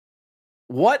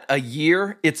What a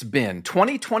year it's been.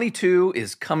 2022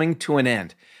 is coming to an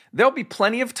end. There'll be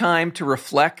plenty of time to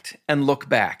reflect and look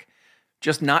back.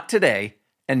 Just not today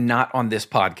and not on this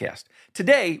podcast.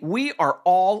 Today, we are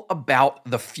all about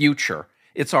the future.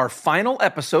 It's our final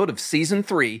episode of Season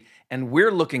 3, and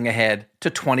we're looking ahead to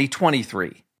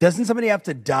 2023. Doesn't somebody have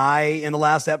to die in the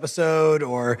last episode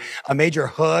or a major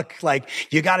hook? Like,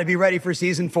 you got to be ready for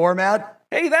season 4, Matt?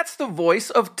 Hey, that's the voice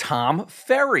of Tom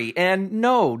Ferry. And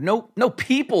no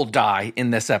people die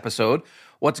in this episode.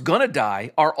 What's gonna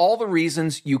die are all the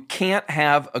reasons you can't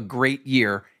have a great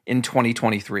year in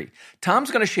 2023.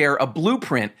 Tom's gonna share a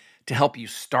blueprint to help you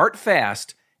start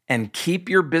fast and keep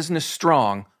your business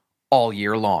strong all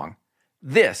year long.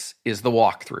 This is The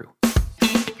Walkthrough.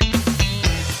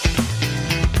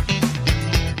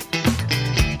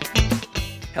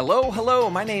 Hello,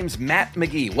 my name's Matt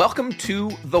McGee. Welcome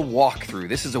to The Walkthrough.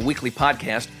 This is a weekly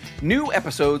podcast. New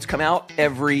episodes come out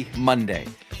every Monday,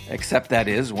 except that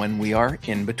is when we are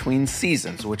in between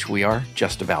seasons, which we are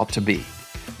just about to be.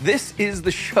 This is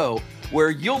the show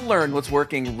where you'll learn what's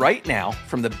working right now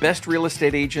from the best real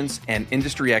estate agents and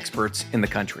industry experts in the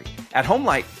country. At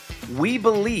Homelight, we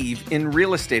believe in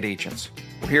real estate agents.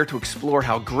 We're here to explore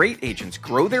how great agents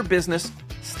grow their business,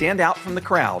 stand out from the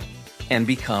crowd, and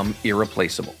become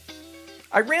irreplaceable.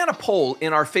 I ran a poll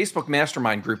in our Facebook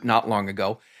mastermind group not long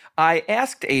ago. I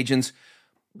asked agents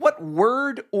what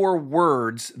word or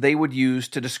words they would use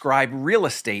to describe real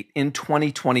estate in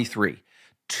 2023.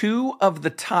 2 of the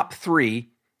top 3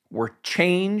 were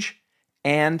change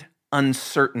and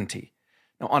uncertainty.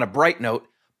 Now, on a bright note,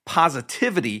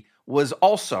 positivity was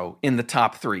also in the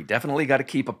top 3. Definitely got to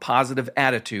keep a positive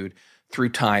attitude through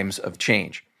times of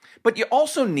change. But you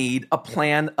also need a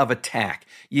plan of attack.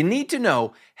 You need to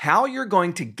know how you're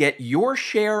going to get your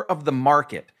share of the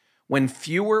market when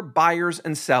fewer buyers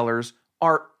and sellers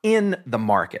are in the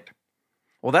market.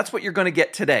 Well, that's what you're going to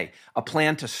get today, a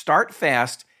plan to start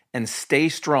fast and stay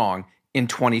strong in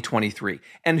 2023.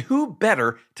 And who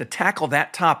better to tackle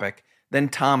that topic than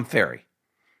Tom Ferry?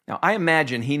 Now, I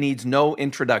imagine he needs no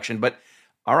introduction, but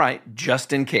all right,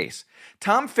 just in case.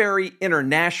 Tom Ferry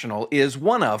International is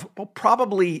one of,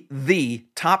 probably the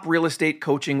top real estate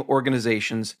coaching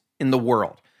organizations in the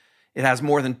world. It has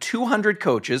more than 200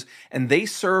 coaches, and they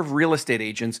serve real estate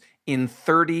agents in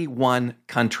 31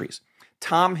 countries.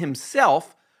 Tom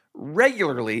himself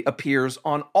regularly appears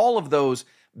on all of those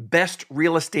best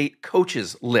real estate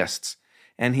coaches lists,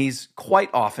 and he's quite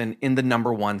often in the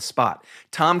number 1 spot.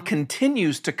 Tom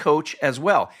continues to coach as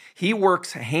well. He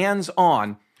works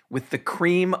hands-on with the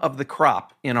cream of the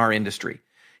crop in our industry.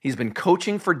 He's been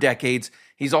coaching for decades.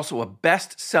 He's also a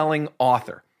best-selling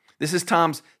author. This is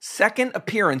Tom's second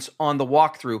appearance on The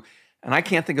Walkthrough, and I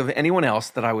can't think of anyone else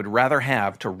that I would rather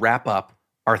have to wrap up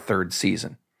our 3rd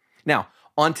season. Now,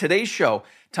 on today's show,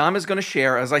 Tom is going to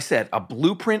share, as I said, a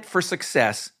blueprint for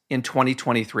success in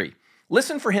 2023.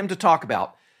 Listen for him to talk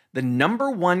about the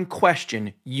number 1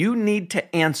 question you need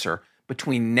to answer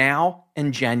between now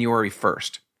and January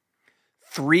 1st.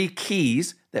 3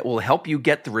 keys that will help you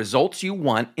get the results you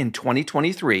want in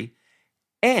 2023,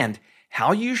 and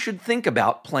how you should think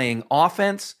about playing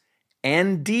offense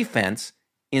and defense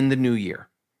in the new year.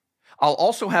 I'll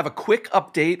also have a quick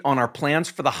update on our plans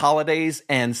for the holidays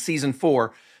and season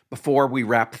 4 before we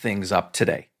wrap things up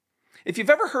today. If you've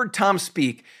ever heard Tom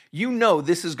speak, you know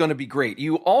this is going to be great.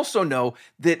 You also know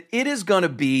that it is going to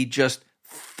be just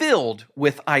filled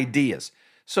with ideas.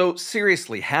 So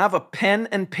seriously, have a pen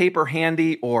and paper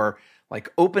handy or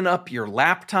open up your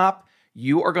laptop.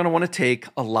 You are going to want to take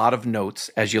a lot of notes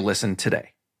as you listen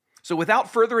today. So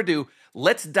without further ado,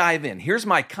 let's dive in. Here's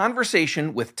my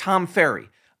conversation with Tom Ferry,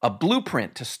 a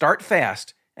blueprint to start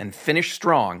fast and finish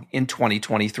strong in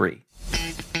 2023.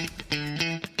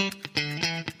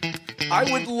 I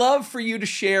would love for you to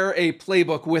share a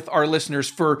playbook with our listeners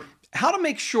for how to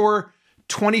make sure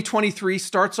 2023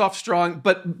 starts off strong.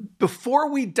 But before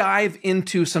we dive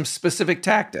into some specific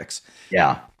tactics,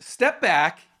 step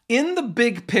back. In the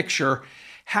big picture,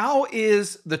 how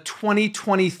is the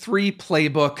 2023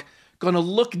 playbook going to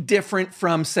look different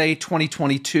from, say,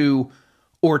 2022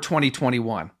 or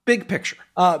 2021? Big picture.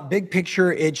 Big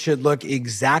picture, it should look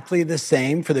exactly the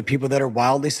same for the people that are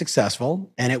wildly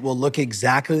successful, and it will look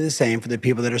exactly the same for the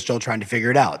people that are still trying to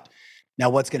figure it out. Now,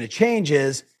 what's going to change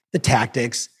is the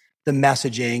tactics, the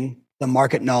messaging, the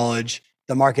market knowledge,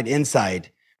 the market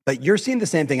insight. But you're seeing the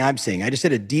same thing I'm seeing. I just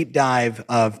did a deep dive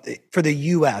for the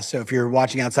U.S. So if you're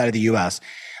watching outside of the U.S.,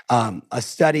 a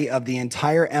study of the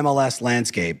entire MLS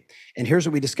landscape. And here's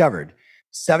what we discovered.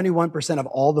 71% of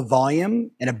all the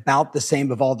volume and about the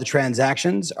same of all the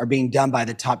transactions are being done by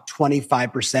the top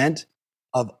 25%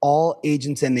 of all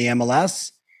agents in the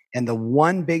MLS. And the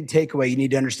one big takeaway you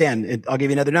need to understand, I'll give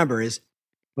you another number, is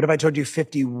what if I told you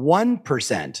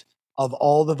 51% of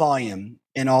all the volume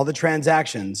and all the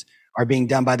transactions are being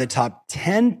done by the top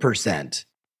 10%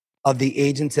 of the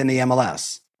agents in the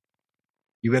MLS?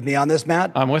 You with me on this,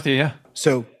 Matt? I'm with you, yeah.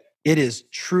 So it is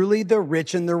truly the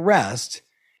rich and the rest,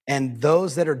 and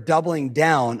those that are doubling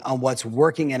down on what's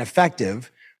working and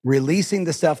effective, releasing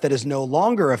the stuff that is no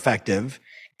longer effective,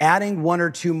 adding one or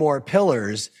two more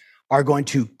pillars are going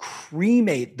to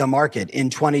cremate the market in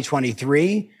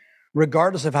 2023.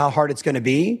 Regardless of how hard it's going to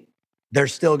be, they're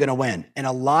still going to win. And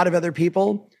a lot of other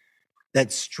people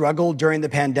that struggled during the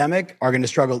pandemic are going to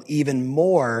struggle even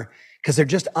more because they're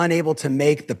just unable to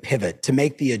make the pivot, to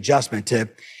make the adjustment, to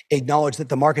acknowledge that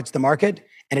the market's the market.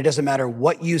 And it doesn't matter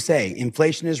what you say.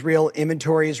 Inflation is real.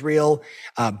 Inventory is real.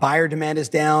 Buyer demand is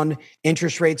down.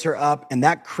 Interest rates are up. And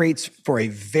that creates for a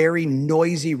very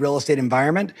noisy real estate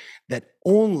environment that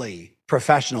only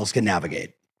professionals can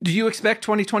navigate. Do you expect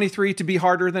 2023 to be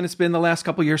harder than it's been the last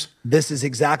couple of years? This is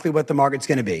exactly what the market's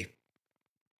going to be.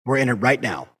 We're in it right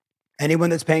now. Anyone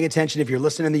that's paying attention, if you're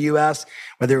listening in the US,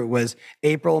 whether it was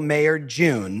April, May, or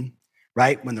June,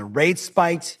 right, when the rates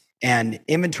spiked and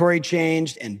inventory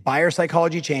changed and buyer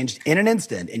psychology changed in an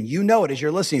instant, and you know it as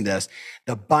you're listening to this,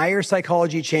 the buyer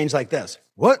psychology changed like this.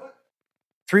 What?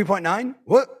 3.9?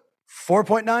 What?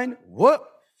 4.9? What?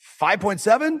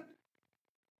 5.7?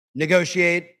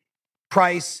 Negotiate.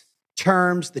 Price,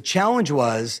 terms. The challenge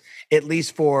was, at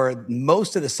least for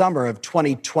most of the summer of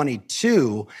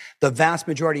 2022, the vast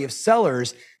majority of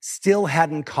sellers still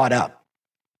hadn't caught up.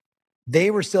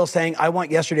 They were still saying, I want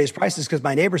yesterday's prices because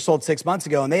my neighbor sold 6 months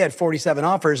ago and they had 47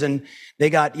 offers and they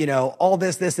got, all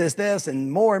this,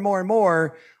 and more and more and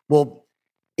more. Well,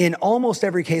 in almost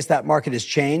every case, that market has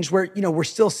changed where, we're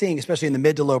still seeing, especially in the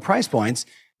mid to low price points,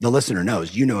 the listener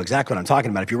knows, you know exactly what I'm talking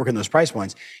about. If you're working those price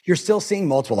points, you're still seeing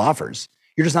multiple offers.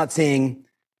 You're just not seeing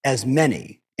as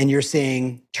many, and you're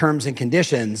seeing terms and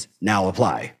conditions now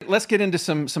apply. Let's get into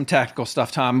some tactical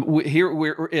stuff, Tom.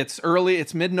 It's early,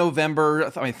 it's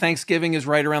mid-November. Thanksgiving is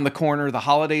right around the corner. The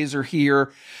holidays are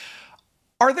here.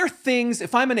 Are there things,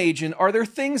 if I'm an agent, are there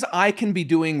things I can be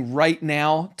doing right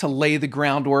now to lay the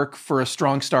groundwork for a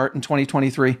strong start in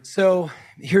 2023? So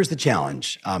here's the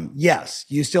challenge. Yes,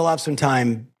 you still have some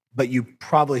time, but you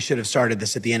probably should have started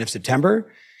this at the end of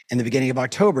September and the beginning of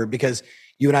October, because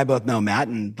you and I both know, Matt,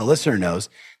 and the listener knows,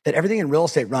 that everything in real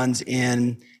estate runs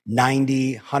in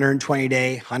 90,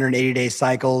 120-day, 180-day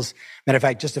cycles. Matter of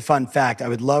fact, just a fun fact, I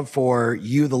would love for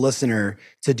you, the listener,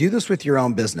 to do this with your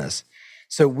own business.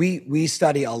 So we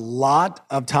study a lot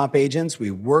of top agents.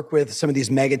 We work with some of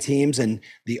these mega teams and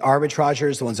the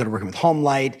arbitragers, the ones that are working with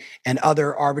HomeLight and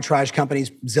other arbitrage companies,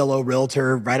 Zillow,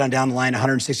 Realtor, right on down the line,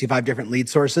 165 different lead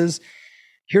sources.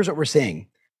 Here's what we're seeing.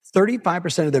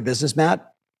 35% of their business,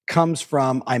 Matt, comes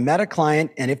from, I met a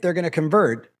client, and if they're going to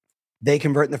convert, they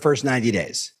convert in the first 90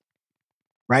 days,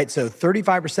 right? So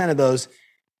 35% of those,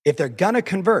 if they're going to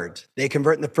convert, they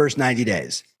convert in the first 90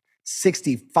 days.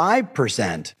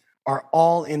 65% are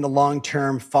all in the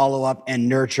long-term follow-up and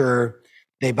nurture.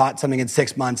 They bought something in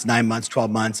 6 months, 9 months,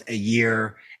 12 months, a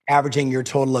year, averaging your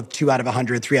total of 2 out of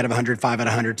 100, 3 out of 100, 5 out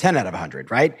of 100, 10 out of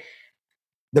 100, right?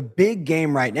 The big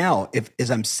game right now, as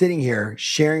I'm sitting here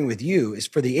sharing with you, is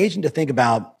for the agent to think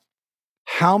about,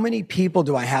 how many people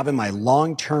do I have in my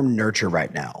long-term nurture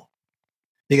right now?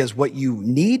 Because what you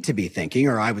need to be thinking,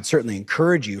 or I would certainly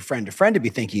encourage you, friend to friend, to be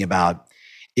thinking about,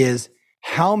 is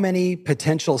how many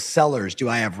potential sellers do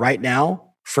I have right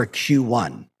now for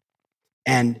Q1?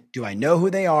 And do I know who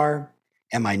they are?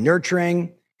 Am I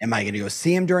nurturing? Am I going to go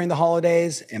see them during the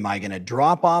holidays? Am I going to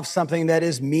drop off something that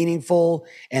is meaningful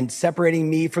and separating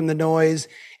me from the noise?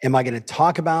 Am I going to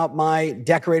talk about my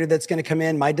decorator that's going to come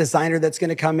in, my designer that's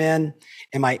going to come in?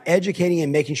 Am I educating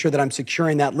and making sure that I'm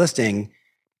securing that listing?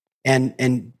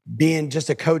 And being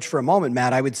just a coach for a moment,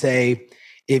 Matt, I would say,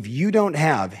 if you don't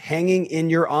have hanging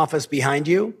in your office behind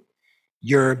you,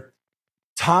 your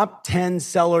top 10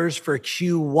 sellers for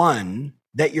Q1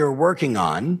 that you're working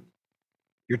on,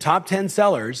 your top 10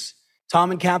 sellers,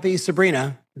 Tom and Kathy,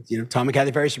 Sabrina, Tom and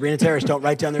Kathy, Ferry, Sabrina Terrace, don't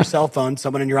write down their cell phone.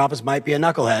 Someone in your office might be a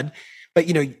knucklehead, but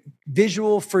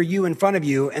visual for you in front of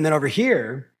you. And then over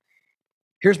here,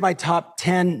 here's my top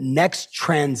 10 next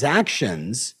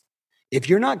transactions. If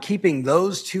you're not keeping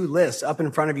those two lists up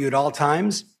in front of you at all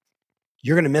times,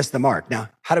 you're going to miss the mark. Now,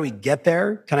 how do we get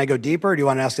there? Can I go deeper, or do you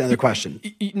want to ask another question?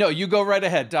 No, you go right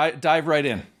ahead. Dive right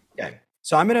in. Okay.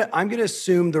 So I'm going to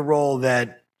assume the role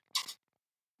that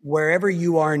wherever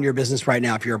you are in your business right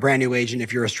now, if you're a brand new agent,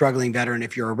 if you're a struggling veteran,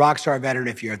 if you're a rock star veteran,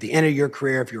 if you're at the end of your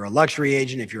career, if you're a luxury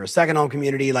agent, if you're a second home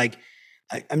community,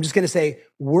 I'm just going to say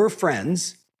we're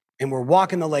friends and we're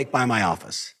walking the lake by my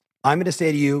office. I'm going to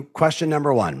say to you, question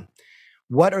number one,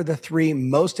 what are the three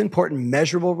most important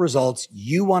measurable results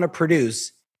you want to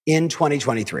produce in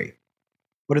 2023?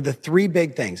 What are the three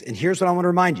big things? And here's what I want to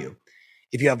remind you.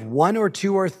 If you have one or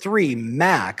two or three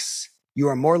max, you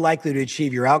are more likely to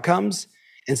achieve your outcomes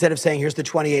instead of saying, here's the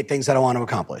 28 things that I want to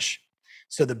accomplish.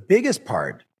 So the biggest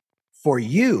part for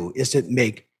you is to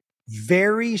make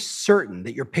very certain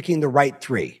that you're picking the right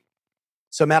three.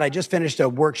 So Matt, I just finished a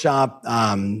workshop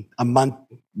a month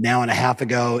now and a half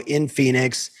ago in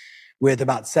Phoenix with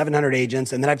about 700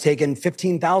 agents. And then I've taken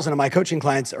 15,000 of my coaching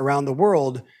clients around the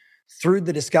world through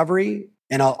the discovery.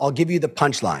 And I'll give you the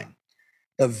punchline.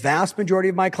 The vast majority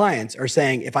of my clients are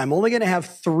saying, if I'm only going to have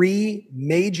three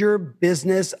major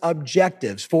business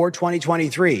objectives for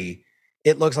 2023,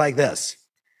 it looks like this.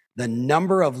 The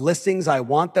number of listings I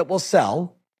want that will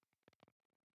sell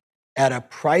at a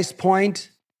price point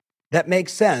that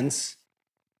makes sense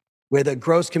with a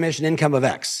gross commission income of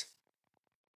X.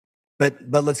 But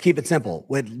let's keep it simple.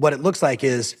 What it looks like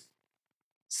is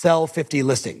sell 50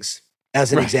 listings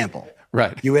as an example.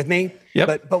 Right. You with me?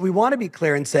 Yep. But we want to be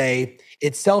clear and say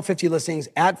it's sell 50 listings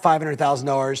at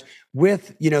 $500,000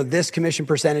 with, this commission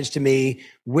percentage to me,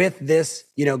 with this,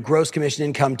 gross commission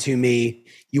income to me.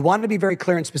 You want to be very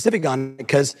clear and specific on it,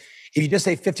 because if you just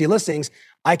say 50 listings,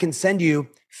 I can send you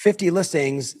 50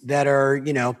 listings that are,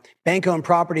 bank-owned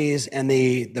properties, and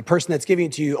the person that's giving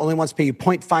it to you only wants to pay you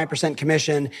 0.5%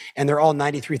 commission, and they're all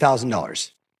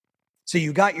 $93,000. So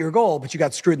you got your goal, but you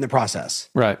got screwed in the process.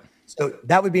 Right. So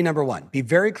that would be number one. Be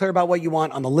very clear about what you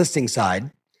want on the listing side.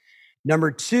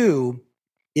 Number two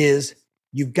is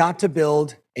you've got to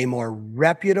build a more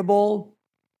reputable,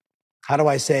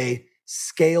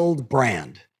 scaled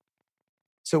brand.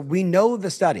 So we know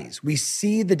the studies, we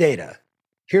see the data.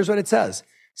 Here's what it says.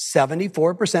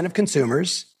 74% of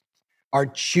consumers are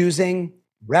choosing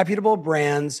reputable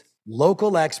brands,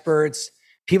 local experts,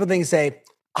 people that can say,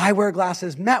 I wear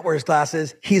glasses, Matt wears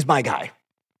glasses, he's my guy.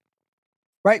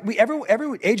 Right?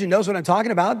 Every agent knows what I'm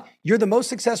talking about. You're the most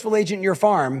successful agent in your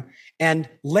farm, and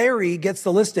Larry gets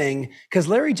the listing because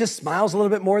Larry just smiles a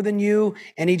little bit more than you,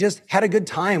 and he just had a good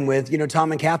time with,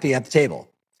 Tom and Kathy at the table,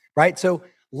 right? So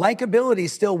likability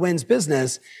still wins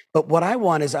business, but what I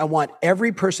want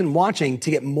every person watching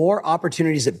to get more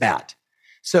opportunities at bat.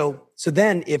 So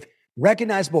then if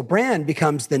recognizable brand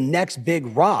becomes the next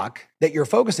big rock that you're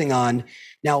focusing on,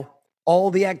 now all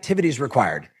the activities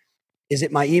required. Is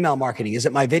it my email marketing? Is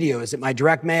it my video? Is it my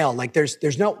direct mail? Like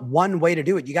there's no one way to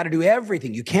do it. You got to do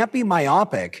everything. You can't be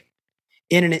myopic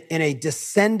in a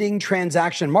descending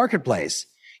transaction marketplace.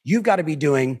 You've got to be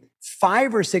doing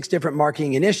 5 or 6 different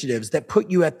marketing initiatives that put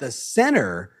you at the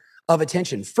center of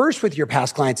attention. First, with your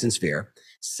past clients in Sphere.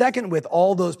 Second, with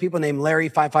all those people named Larry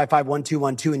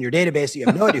 5551212 in your database that you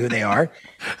have no idea who they are.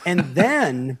 And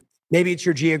then maybe it's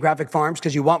your geographic farms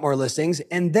because you want more listings.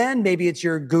 And then maybe it's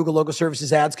your Google local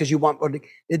services ads because you want more.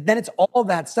 Then it's all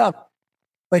that stuff.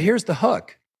 But here's the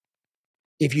hook.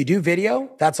 If you do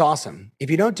video, that's awesome. If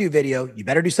you don't do video, you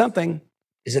better do something.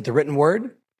 Is it the written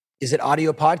word? Is it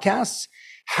audio podcasts?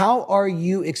 How are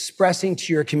you expressing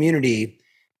to your community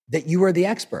that you are the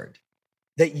expert,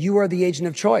 that you are the agent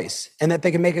of choice, and that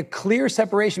they can make a clear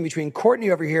separation between Courtney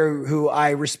over here, who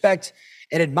I respect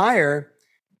and admire,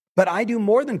 but I do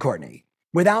more than Courtney,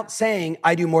 without saying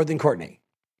I do more than Courtney.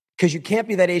 Because you can't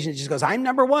be that agent that just goes, I'm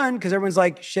number one, because everyone's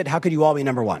like, shit, how could you all be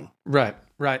number one? Right.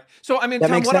 So, I mean, that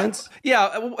Tom, makes sense?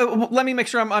 Let me make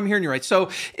sure I'm hearing you right.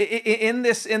 So in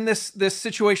this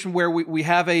situation where we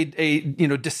have a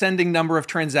descending number of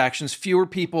transactions, fewer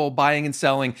people buying and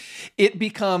selling, it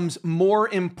becomes more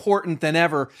important than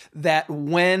ever that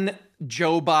when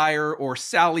Joe Buyer or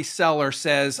Sally Seller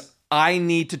says, I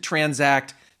need to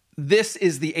transact, this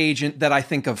is the agent that I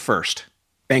think of first.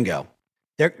 Bingo.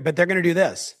 But they're going to do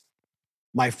this.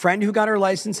 My friend who got her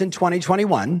license in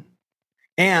 2021,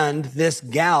 and this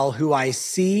gal who I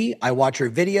see, I watch her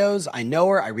videos, I know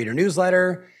her, I read her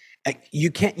newsletter.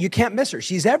 You can't miss her.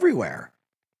 She's everywhere.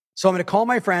 So I'm going to call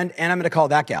my friend and I'm going to call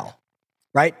that gal,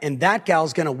 right? And that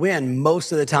gal's going to win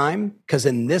most of the time, because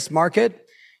in this market,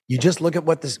 you just look at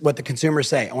what the consumers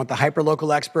say. I want the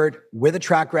hyper-local expert with a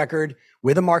track record,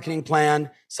 with a marketing plan,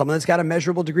 someone that's got a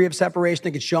measurable degree of separation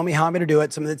that can show me how I'm going to do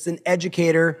it, someone that's an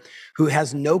educator who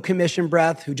has no commission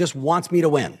breath, who just wants me to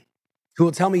win, who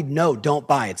will tell me, no, don't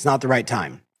buy. It's not the right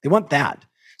time. They want that.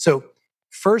 So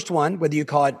first one, whether you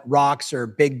call it rocks or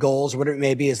big goals or whatever it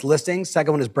may be, is listings.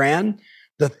 Second one is brand.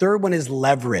 The third one is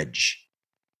leverage.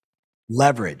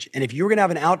 And if you were going to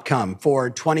have an outcome for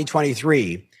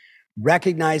 2023,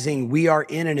 recognizing we are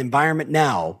in an environment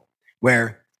now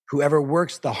where whoever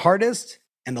works the hardest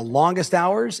and the longest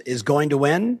hours is going to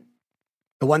win,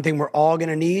 the one thing we're all going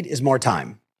to need is more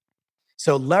time.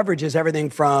 So leverage is everything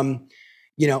from,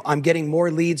 I'm getting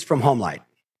more leads from HomeLight.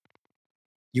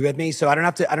 You with me? So I don't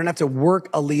have to work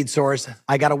a lead source.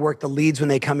 I got to work the leads when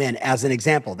they come in, as an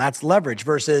example. That's leverage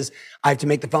versus I have to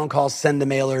make the phone calls, send the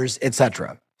mailers,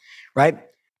 etc. Right?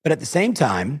 But at the same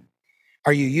time,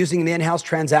 are you using the in-house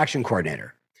transaction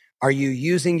coordinator? Are you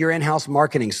using your in-house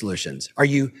marketing solutions? Are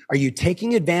you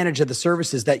taking advantage of the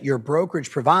services that your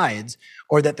brokerage provides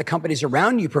or that the companies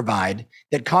around you provide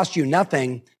that cost you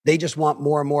nothing? They just want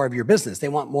more and more of your business. They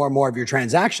want more and more of your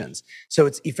transactions. So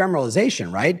it's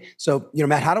ephemeralization, right? So,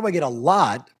 Matt, how do I get a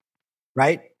lot,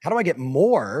 right? How do I get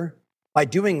more by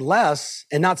doing less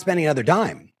and not spending another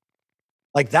dime?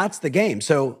 Like, that's the game.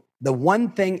 So the one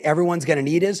thing everyone's going to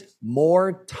need is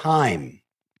more time.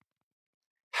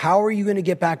 How are you going to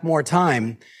get back more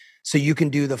time so you can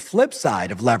do the flip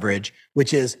side of leverage,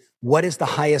 which is what is the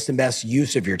highest and best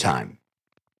use of your time?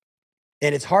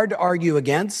 And it's hard to argue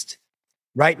against.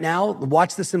 Right now,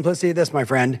 watch the simplicity of this, my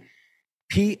friend.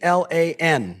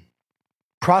 PLAN,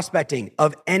 prospecting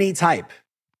of any type.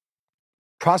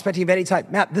 Prospecting of any type.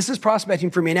 Matt, this is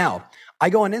prospecting for me now. I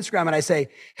go on Instagram and I say,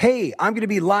 hey, I'm going to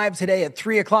be live today at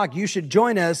 3:00. You should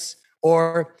join us.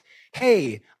 Or,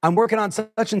 hey, I'm working on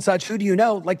such and such. Who do you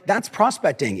know? Like, that's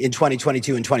prospecting in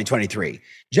 2022 and 2023.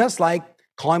 Just like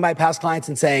calling my past clients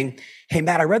and saying, hey,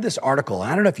 Matt, I read this article,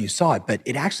 and I don't know if you saw it, but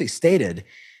it actually stated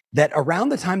that around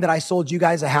the time that I sold you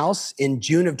guys a house in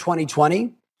June of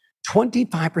 2020,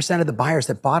 25% of the buyers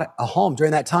that bought a home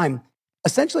during that time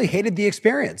essentially hated the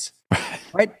experience,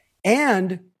 right?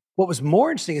 And what was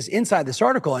more interesting is inside this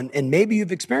article, and maybe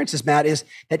you've experienced this, Matt, is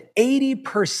that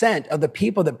 80% of the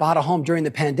people that bought a home during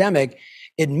the pandemic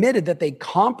admitted that they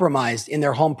compromised in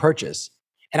their home purchase.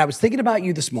 And I was thinking about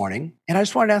you this morning, and I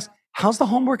just wanted to ask, how's the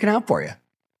home working out for you?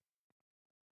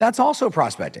 That's also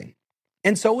prospecting.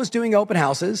 And so is doing open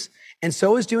houses, and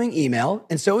so is doing email,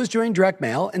 and so is doing direct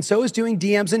mail, and so is doing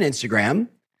DMs and Instagram.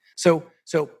 So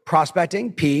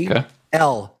prospecting, P, okay.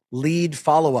 L, lead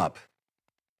follow-up.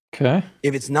 Okay.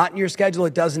 If it's not in your schedule,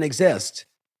 it doesn't exist.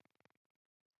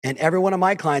 And every one of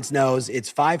my clients knows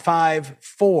it's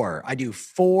 554. I do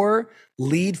 4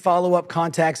 lead follow-up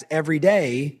contacts every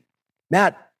day.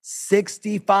 Matt,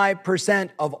 65%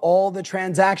 of all the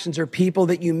transactions are people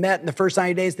that you met in the first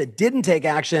 90 days that didn't take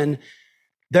action.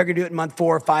 They're going to do it in month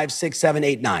 4, 5, 6, 7,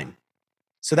 8, 9.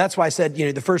 So that's why I said,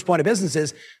 the first point of business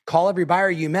is call every buyer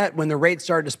you met when the rates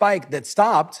started to spike that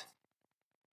stopped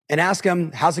and ask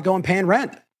them, how's it going paying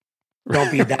rent?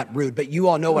 Don't be that rude, but you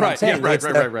all know what I'm saying. Yeah,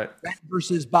 right. Rent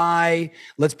versus buy.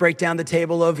 Let's break down the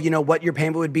table of, what your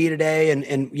payment would be today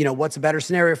and what's a better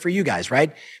scenario for you guys,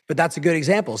 right? But that's a good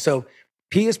example. So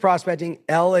P is prospecting,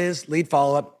 L is lead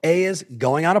follow-up, A is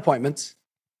going on appointments.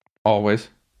 Always.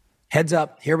 Heads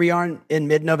up, here we are in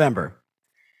mid-November.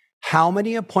 How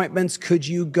many appointments could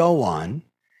you go on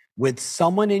with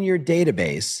someone in your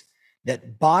database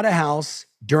that bought a house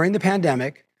during the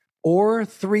pandemic or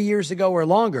 3 years ago or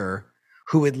longer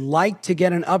who would like to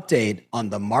get an update on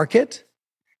the market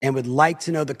and would like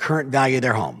to know the current value of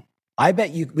their home? I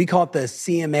bet we call it the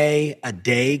CMA a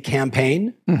day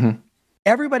campaign. Mm-hmm.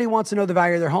 Everybody wants to know the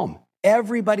value of their home.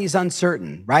 Everybody's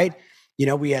uncertain, right?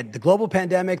 We had the global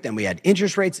pandemic, then we had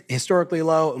interest rates historically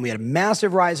low, and we had a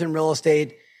massive rise in real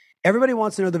estate. Everybody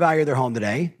wants to know the value of their home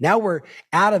today. Now we're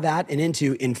out of that and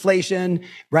into inflation,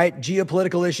 right?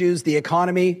 Geopolitical issues, the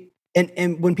economy.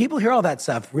 And when people hear all that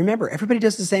stuff, remember, everybody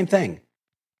does the same thing.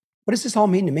 What does this all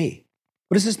mean to me?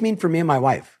 What does this mean for me and my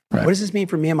wife? Right. What does this mean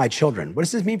for me and my children? What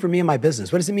does this mean for me and my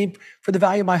business? What does it mean for the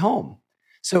value of my home?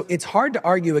 So it's hard to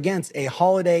argue against a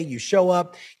holiday. You show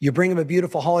up, you bring them a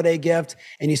beautiful holiday gift,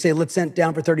 and you say, let's sit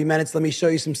down for 30 minutes. Let me show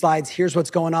you some slides. Here's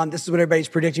what's going on. This is what everybody's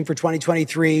predicting for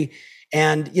 2023.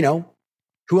 And,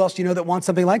 who else do you know that wants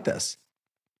something like this?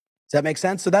 Does that make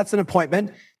sense? So that's an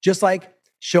appointment, just like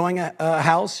showing a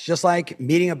house, just like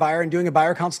meeting a buyer and doing a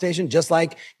buyer consultation, just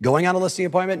like going on a listing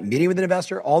appointment, meeting with an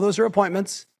investor. All those are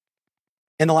appointments.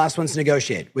 And the last one's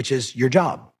negotiate, which is your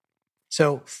job.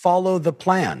 So follow the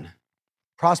plan.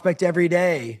 Prospect every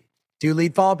day, do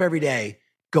lead follow-up every day,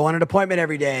 go on an appointment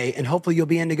every day, and hopefully you'll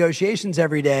be in negotiations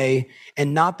every day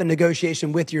and not the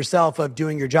negotiation with yourself of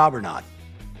doing your job or not.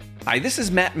 Hi, this is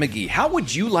Matt McGee. How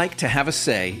would you like to have a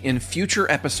say in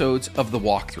future episodes of The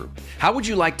Walkthrough? How would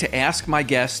you like to ask my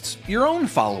guests your own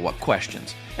follow-up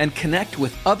questions and connect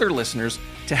with other listeners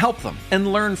to help them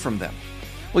and learn from them?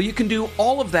 Well, you can do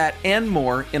all of that and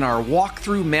more in our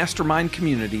Walkthrough Mastermind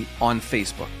community on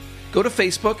Facebook. Go to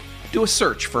Facebook, do a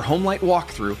search for HomeLight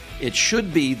Walkthrough. It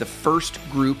should be the first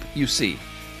group you see.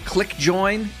 Click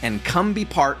join and come be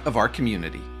part of our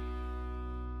community.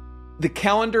 The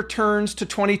calendar turns to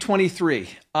 2023.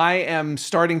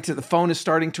 The phone is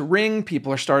starting to ring.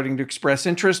 People are starting to express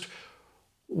interest.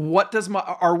 Am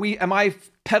I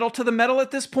pedal to the metal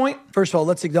at this point? First of all,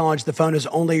 let's acknowledge the phone is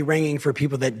only ringing for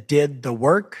people that did the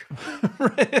work.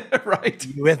 Right.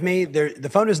 You with me? The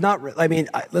phone is not,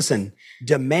 listen,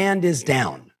 demand is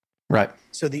down. Right.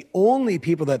 So the only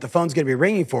people that the phone's going to be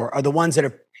ringing for are the ones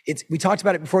that we talked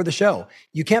about it before the show.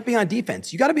 You can't be on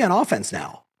defense. You got to be on offense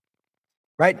now.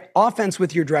 Right? Offense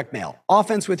with your direct mail,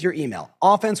 offense with your email,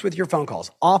 offense with your phone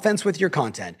calls, offense with your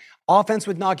content, offense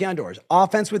with knocking on doors,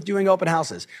 offense with doing open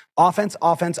houses, offense.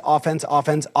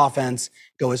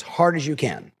 Go as hard as you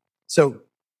can. So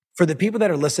for the people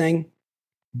that are listening,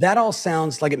 that all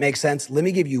sounds like it makes sense. Let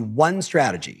me give you one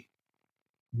strategy,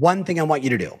 one thing I want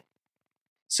you to do.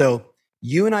 So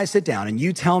you and I sit down and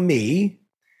you tell me,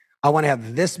 I want to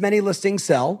have this many listings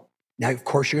sell. Now, of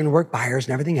course, you're going to work buyers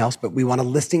and everything else, but we want a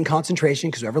listing concentration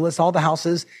because whoever lists all the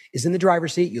houses is in the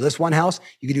driver's seat. You list one house,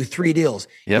 you can do 3 deals.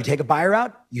 Yep. You take a buyer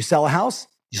out, you sell a house,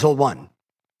 you sold one.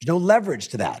 There's no leverage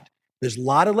to that. There's a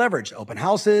lot of leverage to open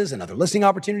houses and other listing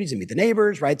opportunities and meet the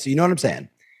neighbors, right? So you know what I'm saying?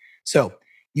 So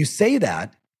you say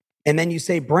that, and then you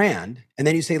say brand, and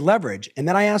then you say leverage. And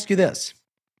then I ask you this.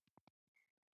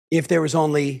 If there was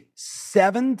only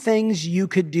 7 things you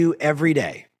could do every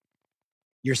day,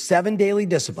 your 7 daily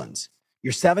disciplines,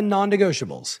 your 7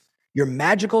 non-negotiables, your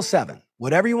magical 7,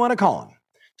 whatever you want to call them.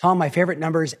 Tom, my favorite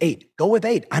number is 8. Go with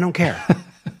 8. I don't care.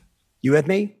 You with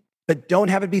me? But don't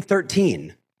have it be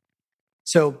 13.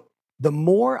 So the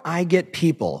more I get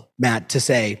people, Matt, to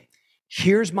say,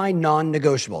 here's my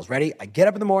non-negotiables. Ready? I get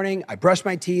up in the morning, I brush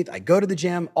my teeth, I go to the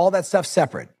gym, all that stuff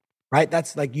separate, right?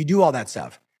 That's like you do all that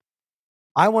stuff.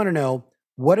 I want to know,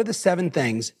 what are the 7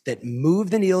 things that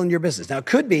move the needle in your business? Now, it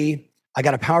could be, I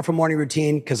got a powerful morning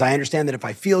routine because I understand that if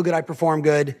I feel good, I perform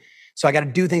good. So I got to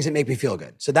do things that make me feel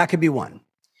good. So that could be 1.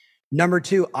 Number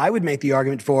 2, I would make the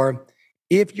argument for,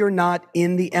 if you're not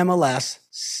in the MLS,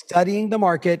 studying the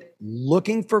market,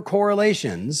 looking for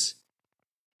correlations,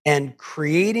 and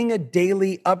creating a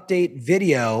daily update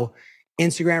video,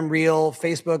 Instagram Reel,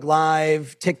 Facebook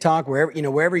Live, TikTok,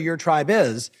 wherever your tribe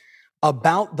is,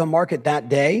 about the market that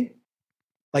day,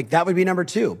 like that would be number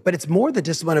 2. But it's more the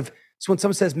discipline of, so when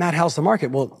someone says, Matt, how's the market?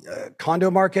 Well,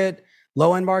 condo market,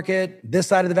 low-end market, this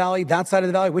side of the valley, that side of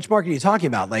the valley, which market are you talking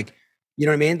about? Like, you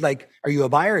know what I mean? Like, are you a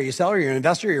buyer? Are you a seller? Are you an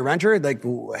investor? Are you a renter? Like,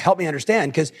 help me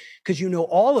understand, because you know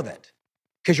all of it,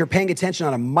 because you're paying attention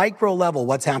on a micro level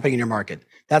what's happening in your market.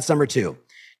 That's number 2.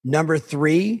 Number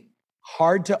 3,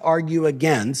 hard to argue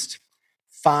against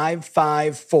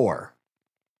 554.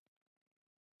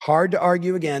 Hard to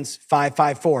argue against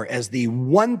 554 as the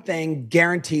one thing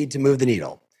guaranteed to move the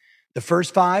needle. The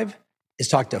first 5 is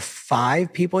talk to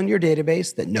 5 people in your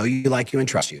database that know you, like you, and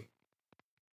trust you.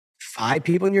 5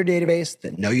 people in your database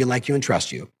that know you, like you, and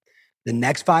trust you. The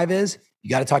next 5 is you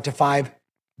got to talk to 5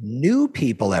 new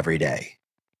people every day.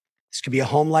 This could be a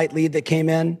home light lead that came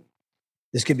in.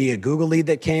 This could be a Google lead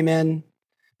that came in.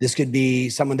 This could be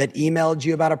someone that emailed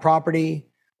you about a property,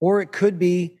 or it could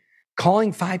be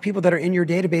calling 5 people that are in your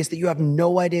database that you have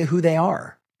no idea who they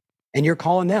are. And you're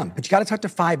calling them. But you got to talk to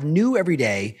 5 new every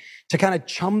day to kind of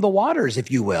chum the waters,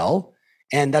 if you will.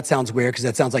 And that sounds weird because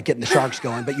that sounds like getting the sharks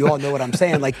going, but you all know what I'm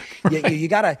saying. Like right. you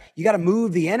gotta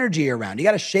move the energy around. You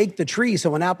got to shake the tree so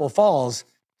when apple falls,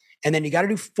 and then you got to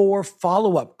do 4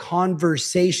 follow-up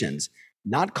conversations,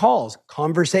 not calls,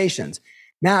 conversations.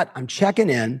 Matt, I'm checking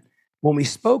in. When we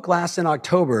spoke last in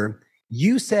October,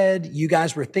 you said you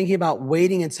guys were thinking about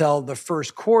waiting until the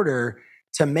first quarter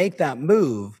to make that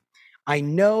move. I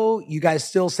know you guys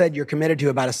still said you're committed to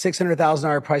about a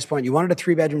 $600,000 price point. You wanted a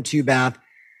 3-bedroom, 2-bath.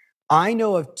 I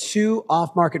know of 2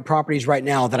 off-market properties right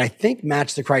now that I think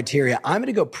match the criteria. I'm going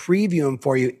to go preview them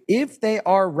for you. If they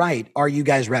are right, are you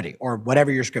guys ready? Or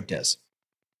whatever your script is.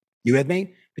 You with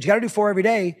me? But you got to do 4 every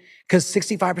day because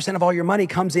 65% of all your money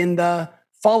comes in the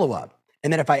follow-up.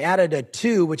 And then if I added a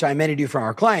 2, which I meant to do for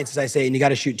our clients, as I say, and you got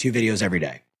to shoot 2 videos every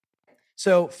day.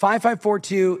 So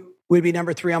 5542 would be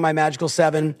number 3 on my magical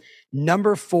 7.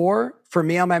 Number 4 for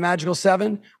me on my magical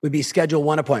 7 would be schedule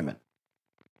 1 appointment.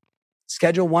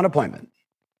 Schedule 1 appointment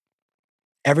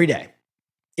every day.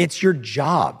 It's your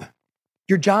job.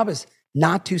 Your job is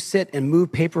not to sit and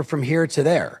move paper from here to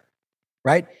there,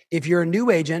 right? If you're a new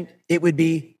agent, it would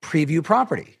be preview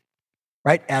property,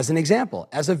 right? As an example,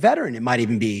 as a veteran, it might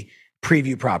even be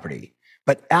preview property.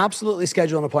 But absolutely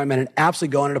schedule an appointment and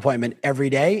absolutely go on an appointment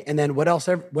every day. And then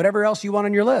whatever else you want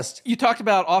on your list. You talked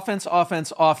about offense.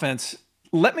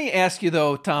 Let me ask you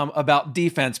though, Tom, about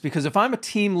defense, because if I'm a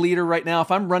team leader right now, if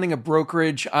I'm running a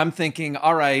brokerage, I'm thinking,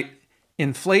 all right,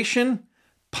 inflation,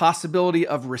 possibility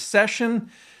of recession.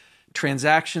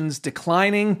 transactions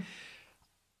declining.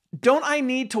 Don't I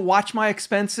need to watch my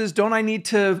expenses? Don't I need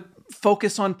to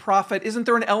focus on profit? Isn't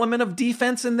there an element of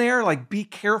defense in there? Like, be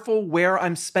careful where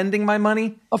I'm spending my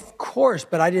money? Of course,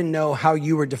 but I didn't know how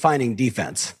you were defining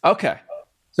defense. Okay.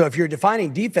 So if you're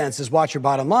defining defense as watch your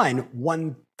bottom line,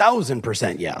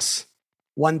 1,000% yes.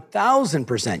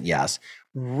 1,000% yes.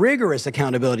 Rigorous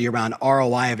accountability around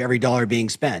ROI of every dollar being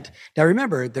spent. Now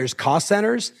remember, there's cost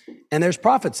centers and there's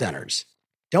profit centers.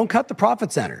 Don't cut the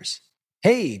profit centers.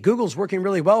 Hey, Google's working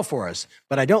really well for us,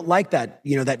 but I don't like that,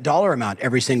 that dollar amount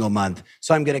every single month,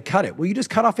 so I'm going to cut it. Well, you just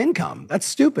cut off income. That's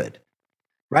stupid,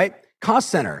 right? Cost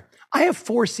center. I have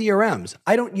 4 CRMs.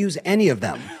 I don't use any of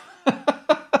them.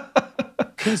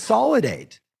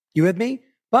 Consolidate. You with me?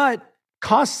 But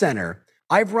cost center,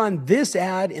 I've run this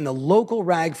ad in the local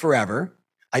rag forever.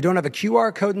 I don't have a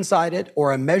QR code inside it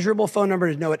or a measurable phone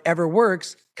number to know it ever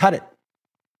works. Cut it.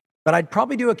 But I'd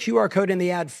probably do a QR code in the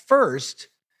ad first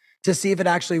to see if it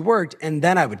actually worked, and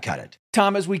then I would cut it.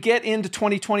 Tom, as we get into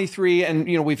 2023,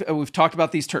 and we've talked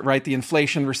about these, right? The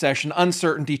inflation, recession,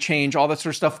 uncertainty, change, all that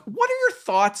sort of stuff. What are your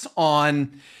thoughts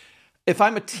on, if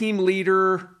I'm a team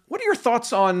leader, what are your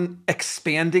thoughts on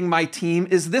expanding my team?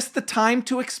 Is this the time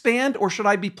to expand, or should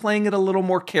I be playing it a little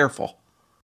more careful?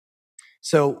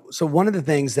 So one of the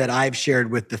things that I've shared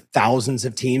with the thousands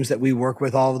of teams that we work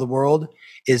with all over the world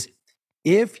is,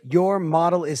 if your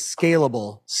model is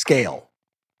scalable, scale.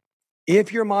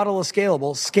 If your model is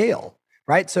scalable, scale,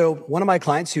 right? So one of my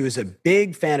clients who is a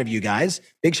big fan of you guys,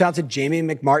 big shout out to Jamie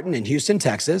McMartin in Houston,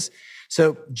 Texas.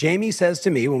 So Jamie says to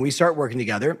me, when we start working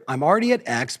together, I'm already at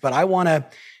X, but I want to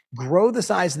grow the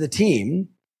size of the team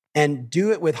and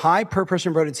do it with high per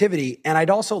person productivity. And I'd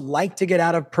also like to get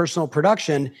out of personal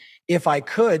production if I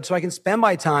could, so I can spend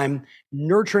my time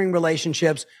nurturing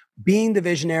relationships, being the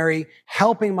visionary,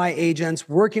 helping my agents,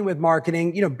 working with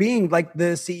marketing, being like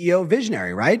the CEO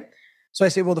visionary, right? So I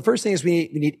say, well, the first thing is we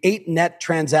need 8 net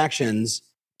transactions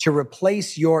to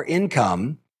replace your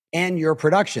income and your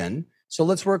production. So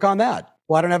let's work on that.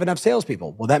 Well, I don't have enough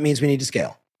salespeople. Well, that means we need to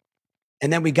scale.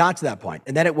 And then we got to that point.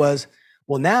 And then it was,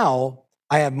 well, now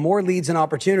I have more leads and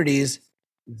opportunities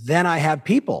than I have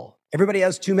people. Everybody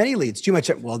has too many leads, too much.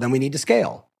 Well, then we need to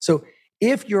scale. So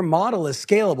if your model is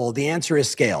scalable, the answer is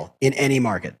scale in any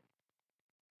market.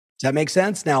 Does that make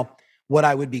sense? Now, what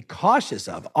I would be cautious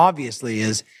of, obviously,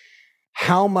 is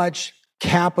how much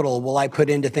capital will I put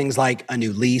into things like a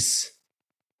new lease?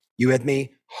 You with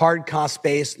me? Hard cost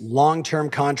base, long-term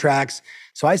contracts.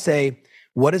 So I say,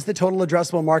 what is the total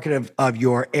addressable market of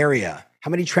your area? How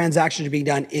many transactions are being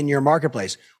done in your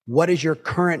marketplace? What is your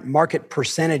current market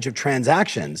percentage of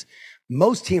transactions?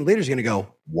 Most team leaders are going to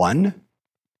go 1,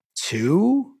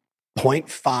 2,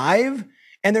 0.5,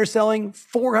 and they're selling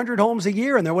 400 homes a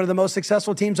year, and they're one of the most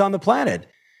successful teams on the planet.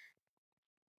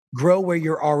 Grow where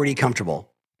you're already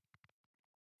comfortable.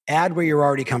 Add where you're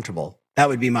already comfortable. That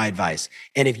would be my advice.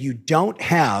 And if you don't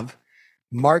have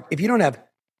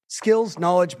skills,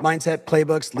 knowledge, mindset,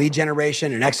 playbooks, lead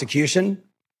generation, and execution,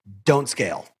 don't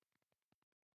scale.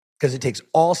 Because it takes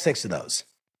all 6 of those.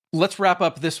 Let's wrap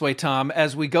up this way, Tom.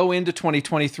 As we go into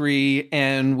 2023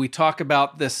 and we talk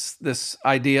about this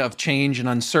idea of change and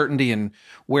uncertainty and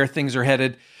where things are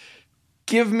headed,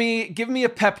 give me a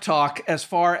pep talk as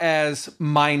far as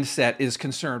mindset is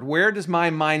concerned. Where does my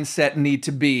mindset need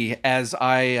to be as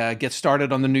I get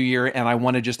started on the new year and I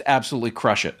want to just absolutely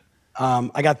crush it?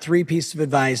 I got 3 pieces of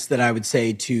advice that I would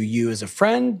say to you as a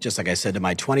friend, just like I said to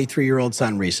my 23-year-old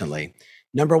son recently.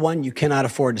 Number 1, you cannot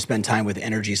afford to spend time with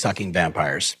energy-sucking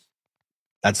vampires.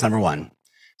 That's number 1.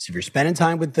 So if you're spending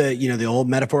time with the old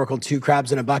metaphorical 2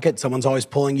 crabs in a bucket, someone's always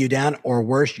pulling you down, or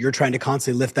worse, you're trying to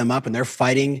constantly lift them up and they're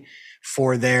fighting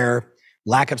for their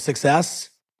lack of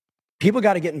success, people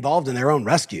got to get involved in their own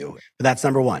rescue. But that's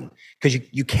number 1, because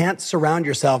you can't surround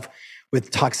yourself with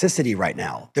toxicity right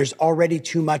now. There's already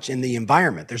too much in the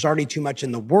environment. There's already too much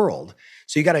in the world.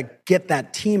 So you got to get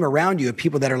that team around you of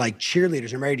people that are like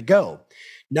cheerleaders and ready to go.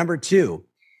 Number 2,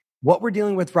 what we're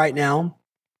dealing with right now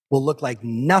will look like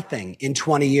nothing in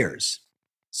 20 years.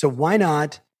 So why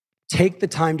not take the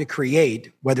time to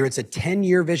create, whether it's a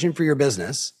 10-year vision for your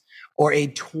business or a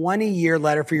 20-year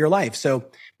letter for your life. So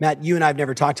Matt, you and I have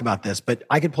never talked about this, but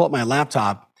I could pull up my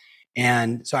laptop.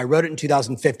 And so I wrote it in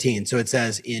 2015. So it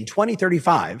says in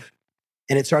 2035,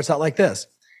 and it starts out like this.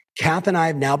 Kath and I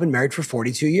have now been married for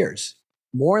 42 years.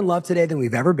 More in love today than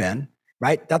we've ever been,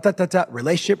 right?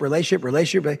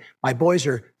 Relationship. My boys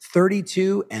are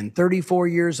 32 and 34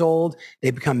 years old.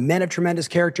 They become men of tremendous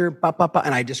character,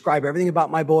 and I describe everything about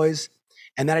my boys.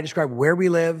 And then I describe where we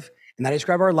live. And and then I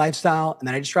describe our lifestyle, and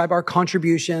then I describe our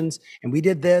contributions, and we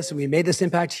did this, and we made this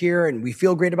impact here, and we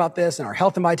feel great about this, and our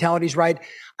health and vitality is right.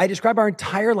 I describe our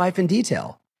entire life in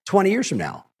detail 20 years from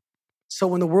now. So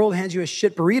when the world hands you a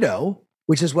shit burrito,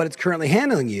 which is what it's currently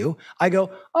handling you, I go,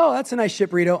 oh, that's a nice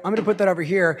shit burrito. I'm going to put that over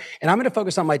here, and I'm going to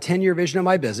focus on my 10-year vision of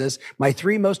my business, my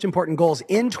 3 most important goals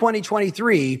in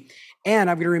 2023, and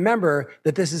I'm going to remember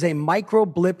that this is a micro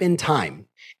blip in time.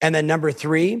 And then number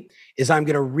 3 is I'm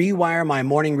going to rewire my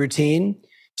morning routine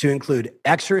to include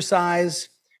exercise,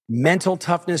 mental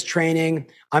toughness training.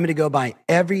 I'm going to go buy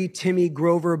every Timmy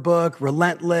Grover book,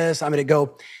 Relentless. I'm going to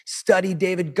go study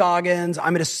David Goggins.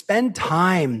 I'm going to spend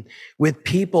time with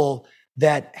people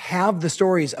that have the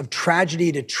stories of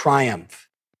tragedy to triumph,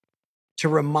 to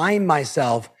remind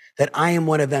myself that I am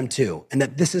one of them too, and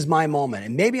that this is my moment.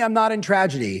 And maybe I'm not in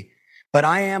tragedy, but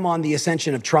I am on the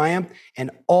ascension of triumph,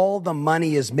 and all the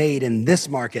money is made in this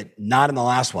market, not in the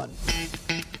last one.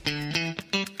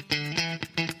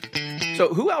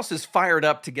 So who else is fired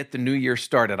up to get the new year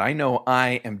started? I know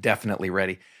I am definitely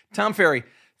ready. Tom Ferry,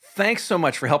 thanks so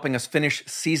much for helping us finish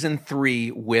season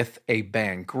 3 with a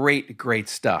bang. Great, great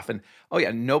stuff. And oh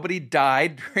yeah, nobody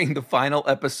died during the final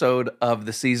episode of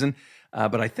the season,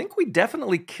 but I think we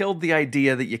definitely killed the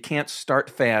idea that you can't start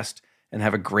fast and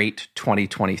have a great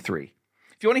 2023.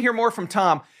 If you want to hear more from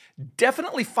Tom,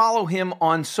 definitely follow him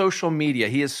on social media.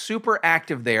 He is super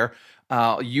active there.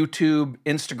 YouTube,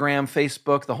 Instagram,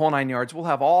 Facebook, the whole 9 yards. We'll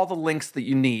have all the links that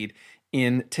you need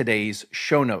in today's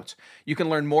show notes. You can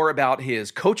learn more about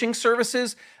his coaching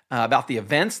services, about the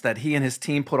events that he and his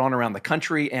team put on around the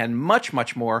country, and much,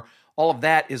 much more. All of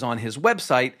that is on his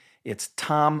website. It's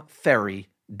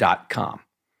tomferry.com.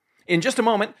 In just a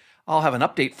moment, I'll have an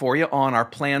update for you on our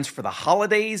plans for the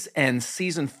holidays and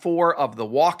season 4 of the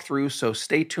walkthrough, so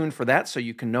stay tuned for that so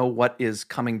you can know what is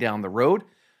coming down the road.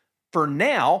 For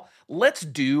now, let's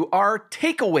do our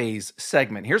takeaways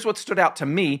segment. Here's what stood out to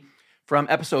me from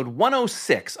episode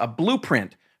 106, a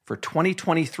blueprint for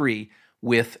 2023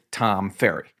 with Tom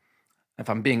Ferry. If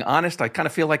I'm being honest, I kind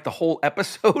of feel like the whole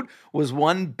episode was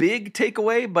one big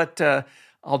takeaway, but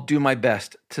I'll do my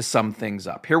best to sum things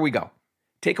up. Here we go.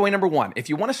 Takeaway number 1, if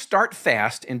you want to start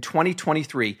fast in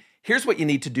 2023, here's what you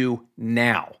need to do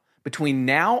now. Between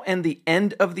now and the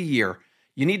end of the year,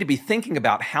 you need to be thinking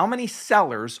about how many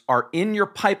sellers are in your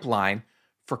pipeline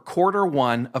for quarter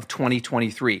 1 of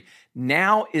 2023.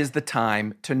 Now is the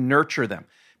time to nurture them.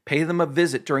 Pay them a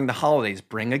visit during the holidays.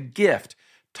 Bring a gift.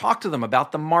 Talk to them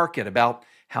about the market, about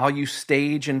how you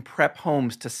stage and prep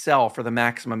homes to sell for the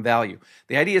maximum value.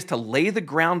 The idea is to lay the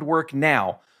groundwork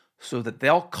now so that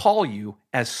they'll call you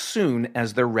as soon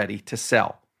as they're ready to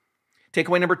sell.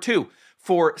 Takeaway number 2,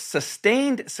 for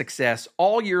sustained success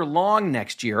all year long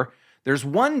next year, there's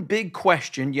one big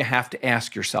question you have to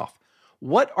ask yourself.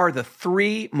 What are the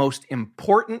 3 most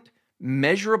important,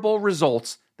 measurable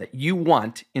results that you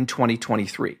want in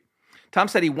 2023? Tom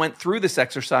said he went through this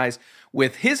exercise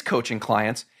with his coaching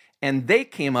clients, and they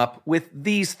came up with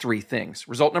these 3 things.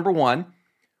 Result number 1,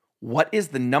 what is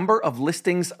the number of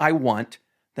listings I want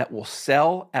that will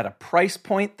sell at a price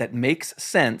point that makes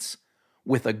sense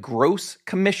with a gross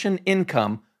commission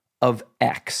income of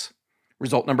X?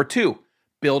 Result number 2,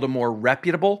 build a more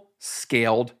reputable,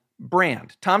 scaled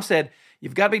brand. Tom said,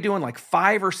 you've got to be doing like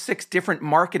 5 or 6 different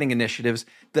marketing initiatives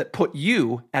that put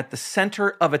you at the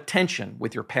center of attention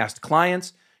with your past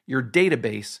clients, your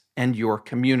database, and your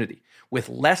community. With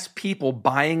less people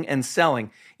buying and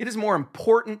selling, it is more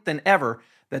important than ever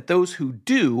that those who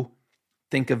do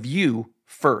think of you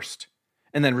first.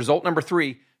 And then result number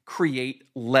 3, create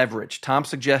leverage. Tom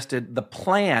suggested the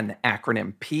PLAN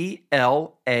acronym,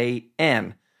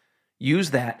 PLAN.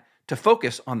 Use that to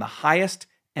focus on the highest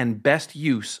and best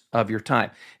use of your time.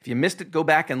 If you missed it, go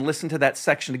back and listen to that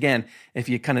section again if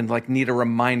you kind of like need a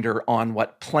reminder on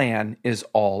what PLAN is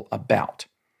all about.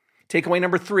 Takeaway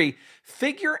number 3,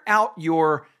 figure out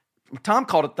Tom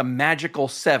called it the magical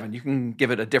 7. You can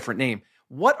give it a different name.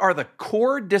 What are the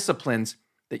core disciplines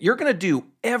that you're going to do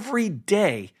every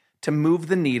day to move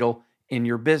the needle in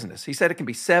your business? He said it can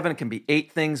be 7, it can be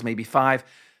 8 things, maybe 5,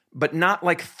 but not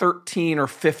like 13 or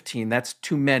 15. That's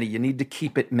too many. You need to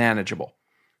keep it manageable.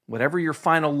 Whatever your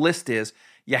final list is,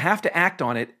 you have to act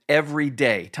on it every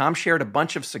day. Tom shared a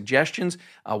bunch of suggestions.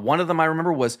 One of them I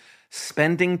remember was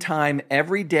spending time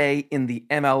every day in the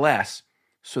MLS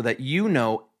so that you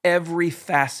know every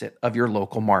facet of your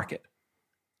local market.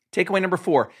 Takeaway number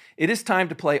 4, it is time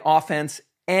to play offense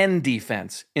and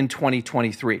defense in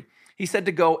 2023. He said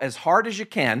to go as hard as you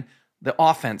can, the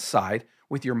offense side,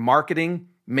 with your marketing,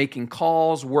 making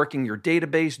calls, working your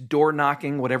database, door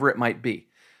knocking, whatever it might be.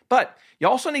 But you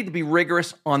also need to be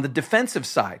rigorous on the defensive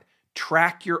side.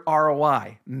 track your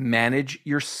ROI, manage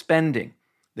your spending.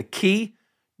 The key,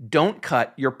 don't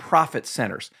cut your profit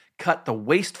centers. Cut the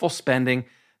wasteful spending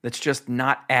that's just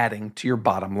not adding to your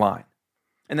bottom line.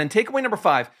 And then takeaway number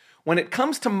 5, when it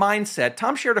comes to mindset,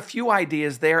 Tom shared a few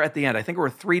ideas there at the end. I think there were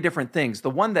 3 different things. The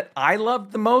one that I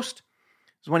loved the most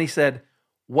is when he said,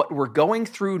 what we're going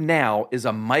through now is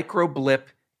a micro blip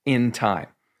in time.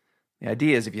 The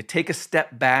idea is if you take a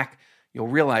step back, you'll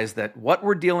realize that what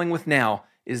we're dealing with now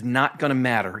is not going to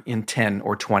matter in 10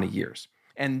 or 20 years.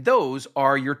 And those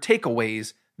are your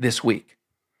takeaways this week.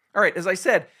 All right, as I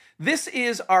said, this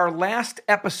is our last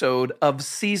episode of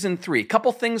Season 3.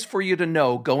 Couple things for you to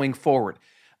know going forward.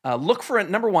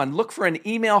 Number one, look for an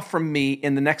email from me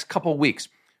in the next couple weeks.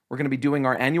 We're going to be doing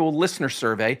our annual listener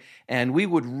survey, and we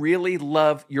would really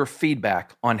love your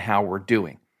feedback on how we're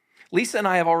doing. Lisa and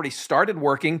I have already started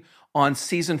working on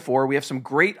Season 4. We have some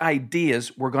great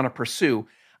ideas we're going to pursue.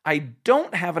 I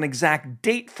don't have an exact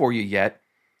date for you yet,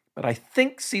 but I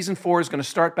think Season 4 is going to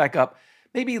start back up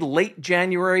maybe late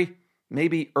January,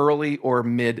 maybe early or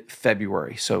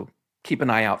mid-February. So keep an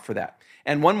eye out for that.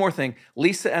 And one more thing,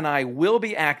 Lisa and I will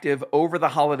be active over the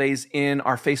holidays in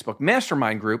our Facebook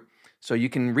Mastermind group, so you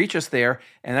can reach us there,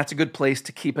 and that's a good place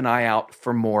to keep an eye out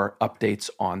for more updates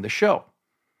on the show. All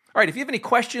right, if you have any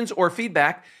questions or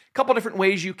feedback, a couple different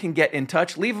ways you can get in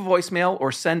touch. Leave a voicemail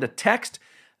or send a text.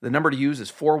 The number to use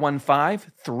is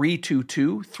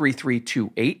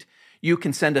 415-322-3328. You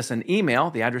can send us an email.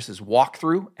 The address is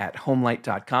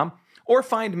walkthrough@homelight.com. Or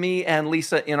find me and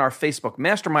Lisa in our Facebook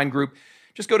Mastermind group.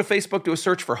 Just go to Facebook, do a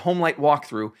search for Homelight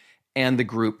Walkthrough, and the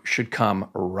group should come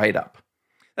right up.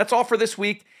 That's all for this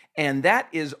week, and that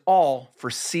is all for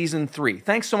Season 3.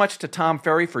 Thanks so much to Tom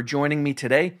Ferry for joining me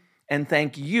today, and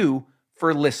thank you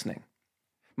for listening.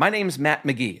 My name's Matt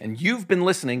McGee, and you've been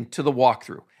listening to The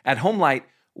Walkthrough. At Homelight,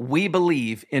 we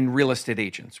believe in real estate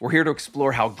agents. We're here to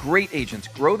explore how great agents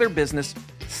grow their business,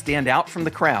 stand out from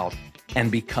the crowd, and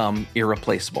become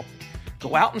irreplaceable.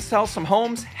 Go out and sell some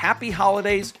homes. Happy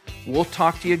holidays. We'll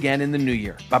talk to you again in the new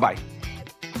year. Bye-bye.